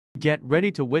Get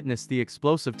ready to witness the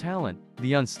explosive talent,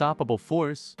 the unstoppable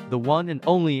force, the one and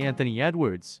only Anthony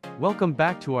Edwards. Welcome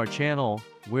back to our channel,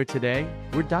 where today,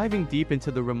 we're diving deep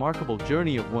into the remarkable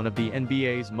journey of one of the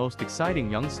NBA's most exciting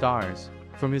young stars.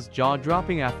 From his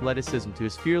jaw-dropping athleticism to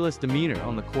his fearless demeanor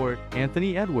on the court,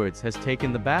 Anthony Edwards has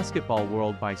taken the basketball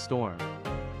world by storm.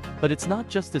 But it's not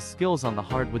just his skills on the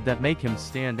hardwood that make him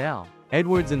stand out.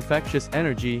 Edwards' infectious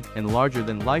energy and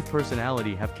larger-than-life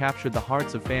personality have captured the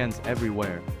hearts of fans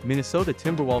everywhere. Minnesota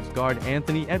Timberwolves guard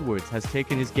Anthony Edwards has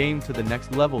taken his game to the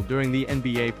next level during the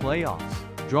NBA playoffs,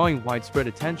 drawing widespread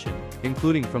attention,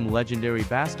 including from legendary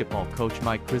basketball coach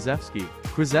Mike Krzyzewski.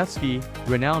 Krzyzewski,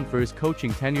 renowned for his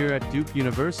coaching tenure at Duke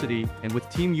University and with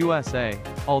Team USA,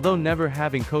 although never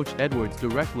having coached Edwards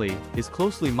directly, is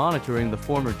closely monitoring the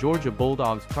former Georgia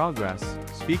Bulldogs' progress.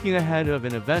 Speaking ahead of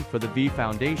an event for the V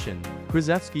Foundation,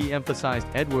 Krzyzewski emphasized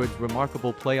Edwards'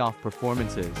 remarkable playoff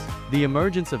performances. The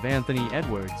emergence of Anthony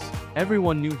Edwards.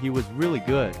 Everyone knew he was really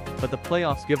good, but the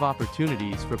playoffs give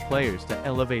opportunities for players to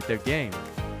elevate their game.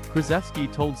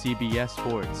 Krzyzewski told CBS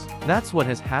Sports, "That's what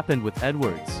has happened with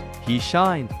Edwards. He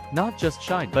shined. Not just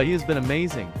shined, but he has been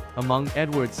amazing." Among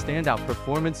Edwards' standout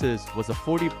performances was a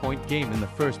 40-point game in the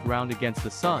first round against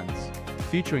the Suns,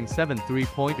 featuring 7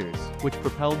 three-pointers, which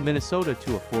propelled Minnesota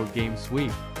to a 4-game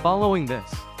sweep. Following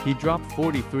this, he dropped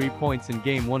 43 points in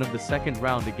Game 1 of the second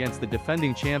round against the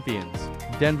defending champions,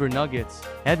 Denver Nuggets.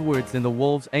 Edwards and the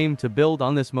Wolves aim to build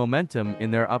on this momentum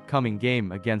in their upcoming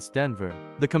game against Denver.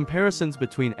 The comparisons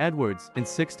between Edwards and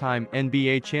 6-time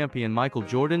NBA champion Michael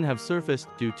Jordan have surfaced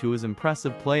due to his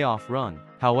impressive playoff run.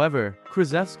 However,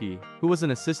 Krzyzewski, who was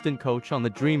an assistant coach on the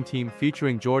Dream Team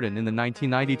featuring Jordan in the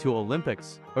 1992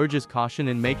 Olympics, urges caution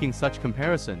in making such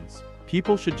comparisons.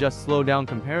 "People should just slow down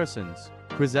comparisons,"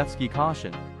 Krzyzewski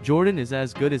cautioned. "Jordan is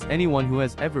as good as anyone who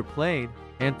has ever played."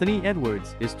 Anthony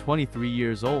Edwards is 23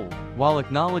 years old. While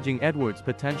acknowledging Edwards'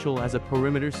 potential as a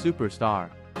perimeter superstar,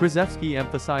 Krzyzewski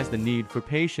emphasized the need for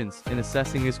patience in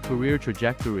assessing his career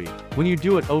trajectory. "When you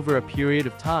do it over a period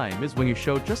of time is when you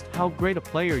show just how great a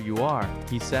player you are,"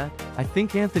 he said. "I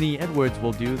think Anthony Edwards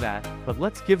will do that, but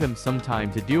let's give him some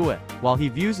time to do it." While he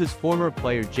views his former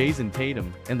player Jason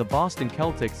Tatum and the Boston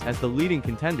Celtics as the leading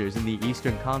contenders in the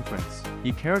Eastern Conference,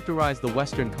 he characterized the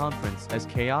Western Conference as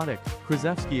chaotic.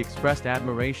 Krzyzewski expressed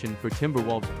admiration for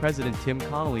Timberwolves president Tim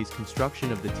Connelly's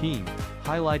construction of the team,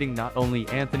 highlighting not only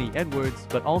Anthony Edwards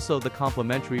but also the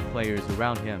complementary players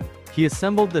around him. He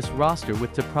assembled this roster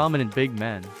with two prominent big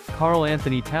men, Karl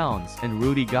Anthony Towns and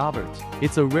Rudy Gobert.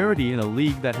 "It's a rarity in a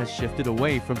league that has shifted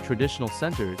away from traditional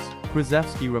centers,"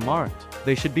 Krzyzewski remarked.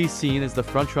 "They should be seen as the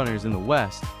frontrunners in the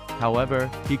West." However,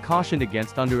 he cautioned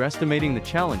against underestimating the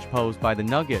challenge posed by the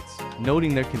Nuggets,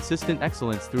 noting their consistent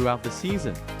excellence throughout the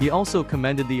season. He also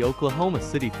commended the Oklahoma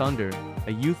City Thunder,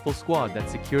 a youthful squad that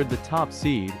secured the top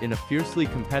seed in a fiercely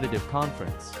competitive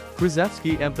conference.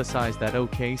 Krzyzewski emphasized that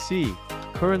OKC,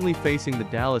 currently facing the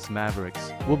Dallas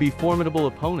Mavericks, will be formidable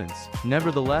opponents.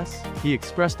 Nevertheless, he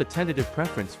expressed a tentative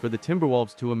preference for the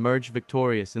Timberwolves to emerge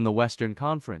victorious in the Western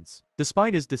Conference.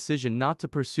 Despite his decision not to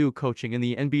pursue coaching in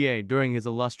the NBA during his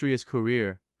illustrious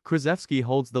career, Krzyzewski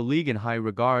holds the league in high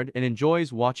regard and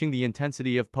enjoys watching the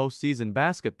intensity of postseason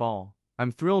basketball.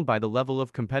 "I'm thrilled by the level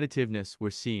of competitiveness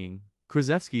we're seeing,"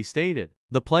 Krzyzewski stated.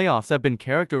 "The playoffs have been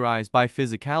characterized by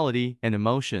physicality and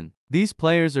emotion. These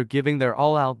players are giving their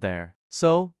all out there.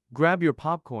 So, grab your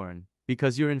popcorn,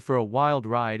 because you're in for a wild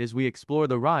ride as we explore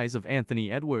the rise of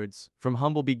Anthony Edwards, from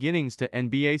humble beginnings to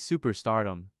NBA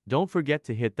superstardom." Don't forget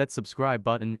to hit that subscribe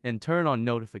button and turn on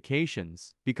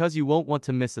notifications, because you won't want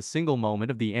to miss a single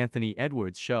moment of the Anthony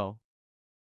Edwards Show.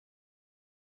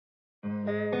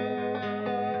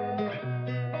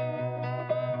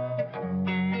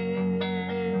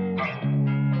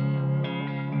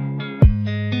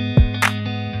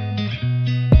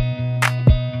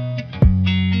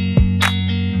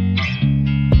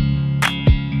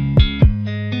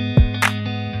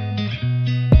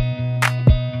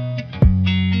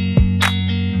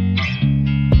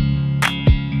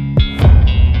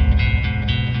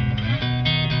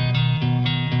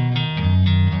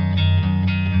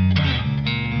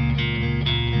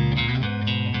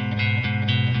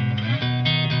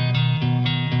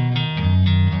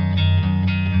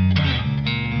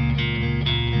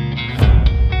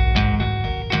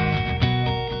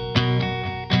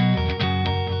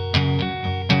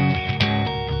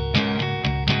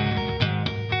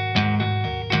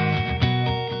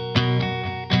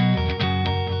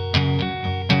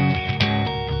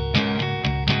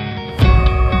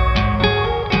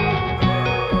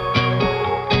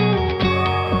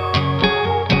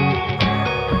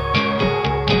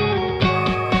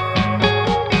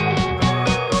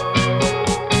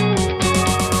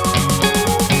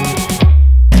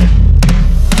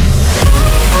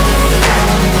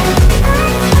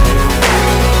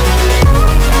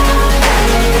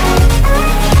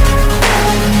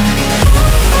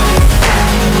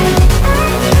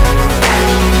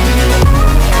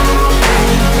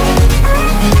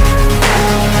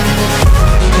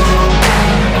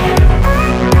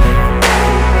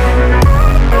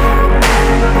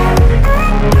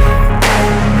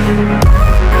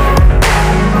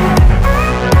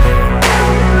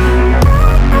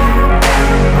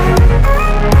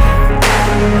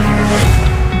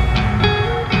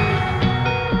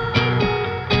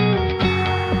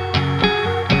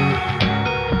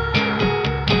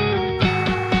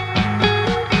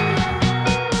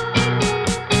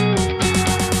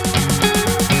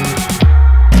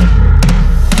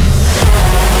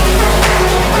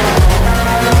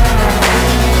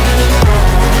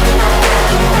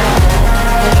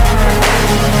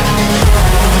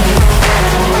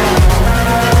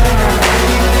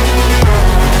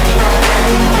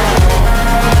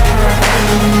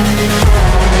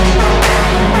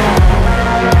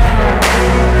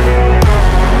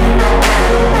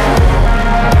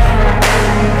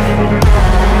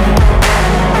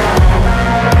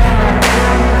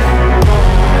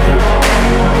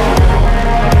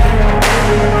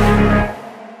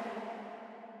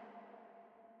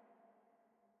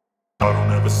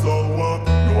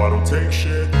 I don't take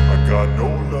shit. I got no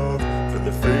love for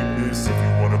the fakeness. If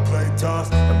you wanna play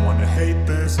tough and wanna hate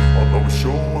this, I'll always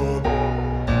show up.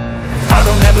 I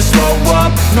don't ever slow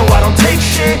up, no I don't take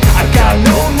shit. I got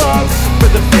no love for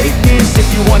the fakeness. If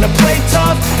you wanna play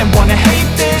tough and wanna hate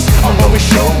this, I'll always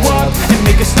show up and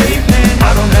make a statement.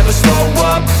 I don't ever slow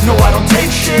up, no I don't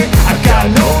take shit. I got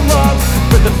no love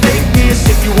for the fakeness.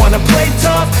 If you wanna play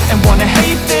tough and wanna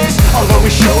hate this, I'll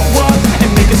always show up and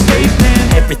make a statement.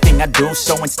 Everything I do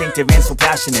so instinctive and so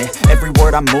passionate. Every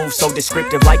word I move so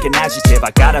descriptive like an adjective.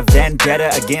 I got a vendetta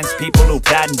against people who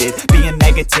patented being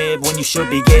negative when you should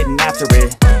be getting after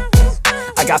it.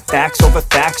 I got facts over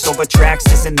tracks,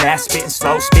 this and that. Spitting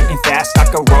slow, spitting fast. I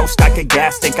could roast, I could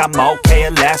gas. Think I'm okay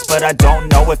at last, but I don't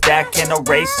know if that can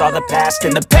erase all the past.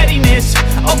 And the pettiness,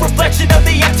 a reflection of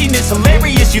the emptiness.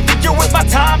 Hilarious, you think you're worth my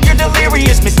time, you're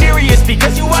delirious. Mysterious,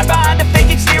 because you hide behind a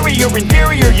fake exterior.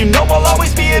 Inferior, you know I'll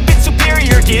always be a bit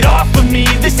superior. Get off of me,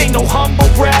 this ain't no humble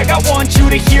brag. I want you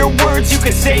to hear words, you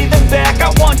can say them back.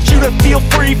 I want you to feel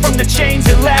free from the chains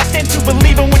at last, and to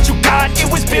believe in what you got,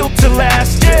 it was built to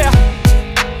last, yeah.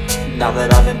 Now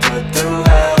that I've been put through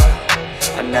hell,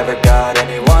 I never got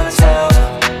anyone's help.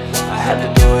 I had to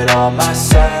do it all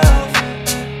myself.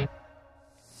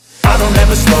 I don't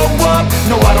ever slow up,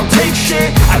 no I don't take shit.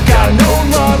 I got no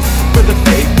love for the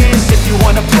fakeness. If you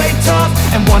wanna play tough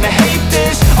and wanna hate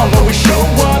this, I'll always show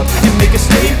up and make a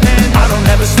statement. I don't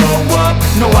ever slow up,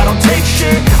 no I don't take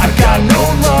shit. I got no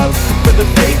love for the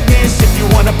fakeness. If you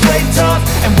wanna play tough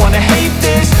and wanna hate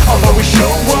this, I'll always show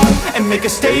up and make a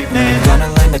statement. Gonna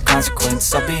learn the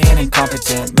consequence of being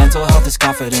incompetent. Mental health is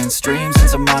confidence, dreams and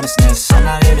some honestness. I'm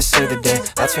not here to save the day,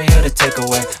 that's for you to take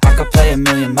away. I could play a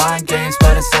million mind games,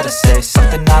 but instead I say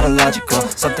something not illogical,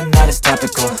 something that is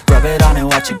topical. Rub it on and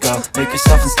watch it go, make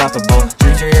yourself unstoppable.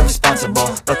 Dreams are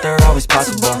irresponsible, but they're always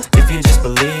possible. If you just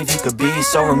believe, you could be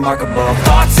so remarkable.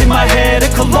 Thoughts in my head, a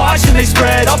collage and they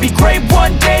spread. I'll be great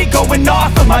one day, going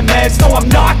off of my meds. No, I'm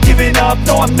not giving up,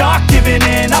 no, I'm not giving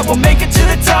in. I will make it to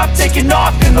the top, taking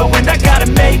off in the wind. I gotta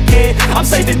make it, I'm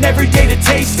saving every day to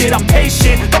taste it. I'm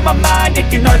patient, but my mind, it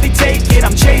can hardly take it.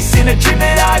 I'm chasing a dream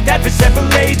that I've had for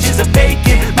several ages. A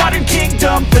vacant, modern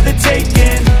kingdom for the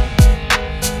taking.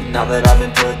 Now that I've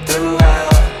been put through hell,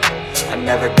 I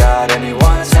never got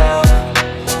anyone's help.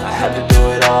 I had to do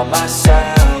it all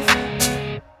myself.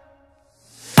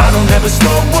 I don't ever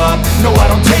slow up, no I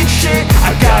don't take shit.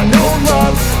 I got no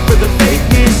love for the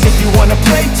fakeness. If you wanna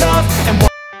play tough and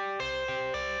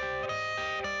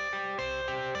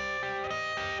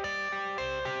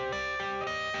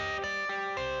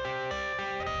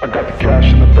I got the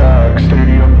cash in the bag,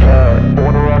 stadium packed.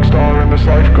 Born a rock star in this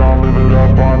life, gon' live it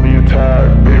up on the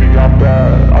attack. Baby, I'm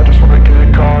bad, I just wanna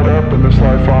get caught up in this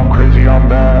life. I'm crazy, I'm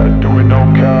mad, doing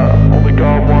no cap. Only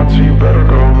God wants, so you better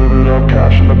go live it up.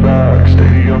 Cash in the bag,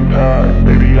 stadium packed.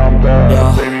 Baby, I'm bad,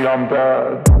 yeah. Baby, I'm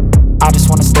bad. I just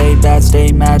wanna stay bad,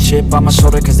 stay mad. Chip on my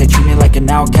shoulder cause they treat me like an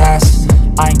outcast.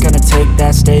 I ain't gonna take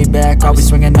that, stay back. I'll be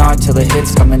swinging hard till the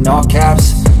hits come in all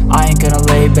caps. I ain't gonna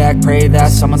lay back, pray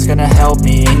that someone's gonna help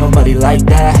me. Ain't nobody like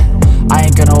that. I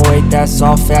ain't gonna wait, that's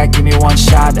all fact. Give me one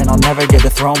shot and I'll never get the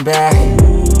throne back.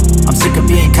 I'm sick of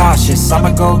being cautious,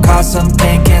 I'ma go cause some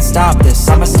pain, can't stop this.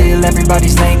 I'ma steal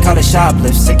everybody's lane, call it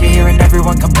shoplift. Sick of hearing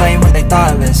everyone complain when they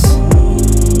thoughtless.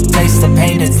 Taste the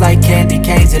pain, it's like candy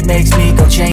canes, it makes me go change.